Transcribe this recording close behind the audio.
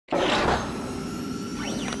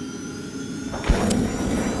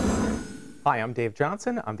Hi, I'm Dave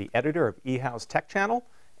Johnson. I'm the editor of eHow's Tech Channel,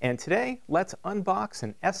 and today let's unbox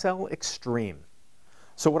an SLXtreme.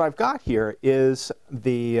 So what I've got here is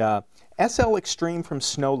the SLXtreme from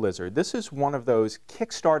Snow Lizard. This is one of those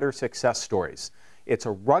Kickstarter success stories. It's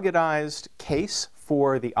a ruggedized case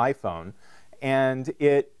for the iPhone, and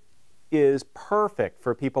it is perfect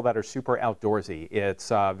for people that are super outdoorsy. It's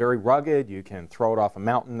very rugged. You can throw it off a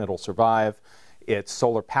mountain, it'll survive. It's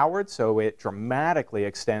solar powered, so it dramatically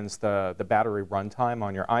extends the battery runtime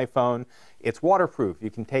on your iPhone. It's waterproof. You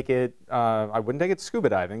can take it, I wouldn't take it scuba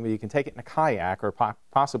diving, but you can take it in a kayak or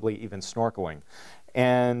possibly even snorkeling.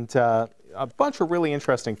 And a bunch of really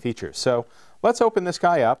interesting features. So let's open this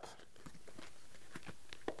guy up.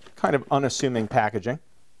 Kind of unassuming packaging.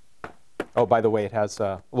 Oh, by the way, it has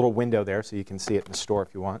a little window there so you can see it in the store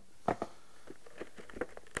if you want.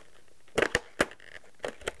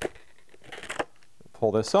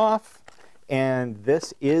 Pull this off, and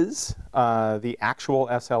this is the actual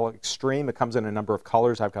SLXtreme. It comes in a number of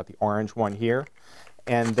colors. I've got the orange one here,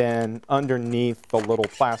 and then underneath the little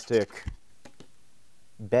plastic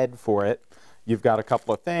bed for it, you've got a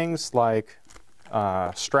couple of things like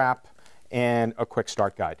strap and a quick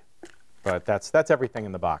start guide. But that's everything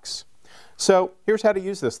in the box. So here's how to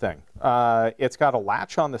use this thing. It's got a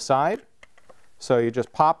latch on the side, so you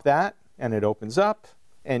just pop that and it opens up.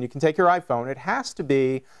 And you can take your iPhone. It has to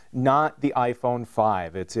be not the iPhone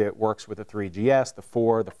 5. It works with the 3GS, the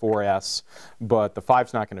 4, the 4S, but the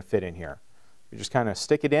 5's not going to fit in here. You just kind of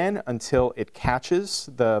stick it in until it catches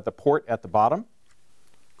the port at the bottom.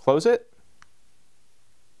 Close it,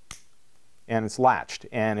 and it's latched.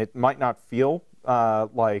 And it might not feel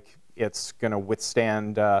like it's going to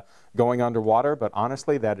withstand going underwater, but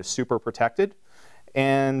honestly, that is super protected.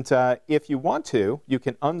 And if you want to, you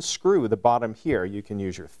can unscrew the bottom here. You can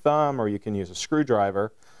use your thumb or you can use a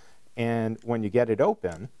screwdriver. And when you get it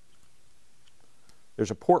open, there's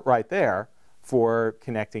a port right there for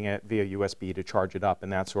connecting it via USB to charge it up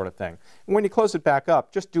and that sort of thing. And when you close it back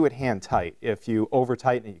up, just do it hand tight. If you over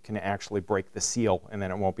tighten it, you can actually break the seal and then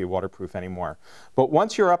it won't be waterproof anymore. But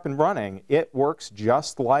once you're up and running, it works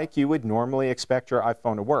just like you would normally expect your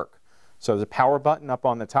iPhone to work. So there's a power button up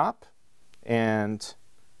on the top, and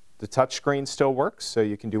the touch screen still works, so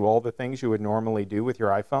you can do all the things you would normally do with your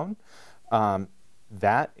iPhone.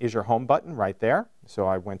 That is your home button right there. So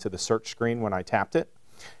I went to the search screen when I tapped it.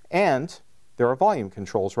 And there are volume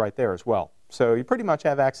controls right there as well. So you pretty much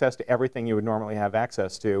have access to everything you would normally have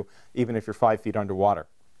access to, even if you're 5 feet underwater.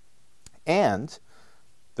 And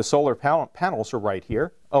the solar panels are right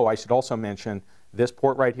here. Oh, I should also mention this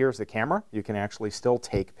port right here is the camera. You can actually still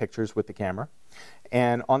take pictures with the camera.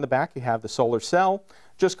 And on the back you have the solar cell.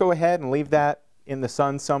 Just go ahead and leave that in the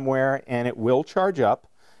sun somewhere and it will charge up.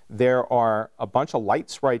 There are a bunch of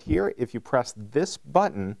lights right here. If you press this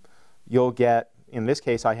button, you'll get, in this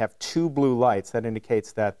case I have 2 blue lights. That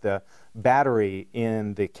indicates that the battery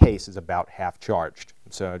in the case is about half charged.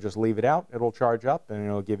 So just leave it out, it'll charge up and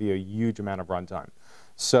it'll give you a huge amount of runtime.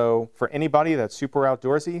 So for anybody that's super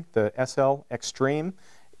outdoorsy, the SLXtreme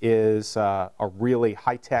is a really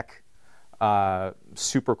high-tech,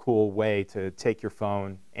 super cool way to take your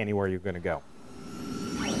phone anywhere you're going to go.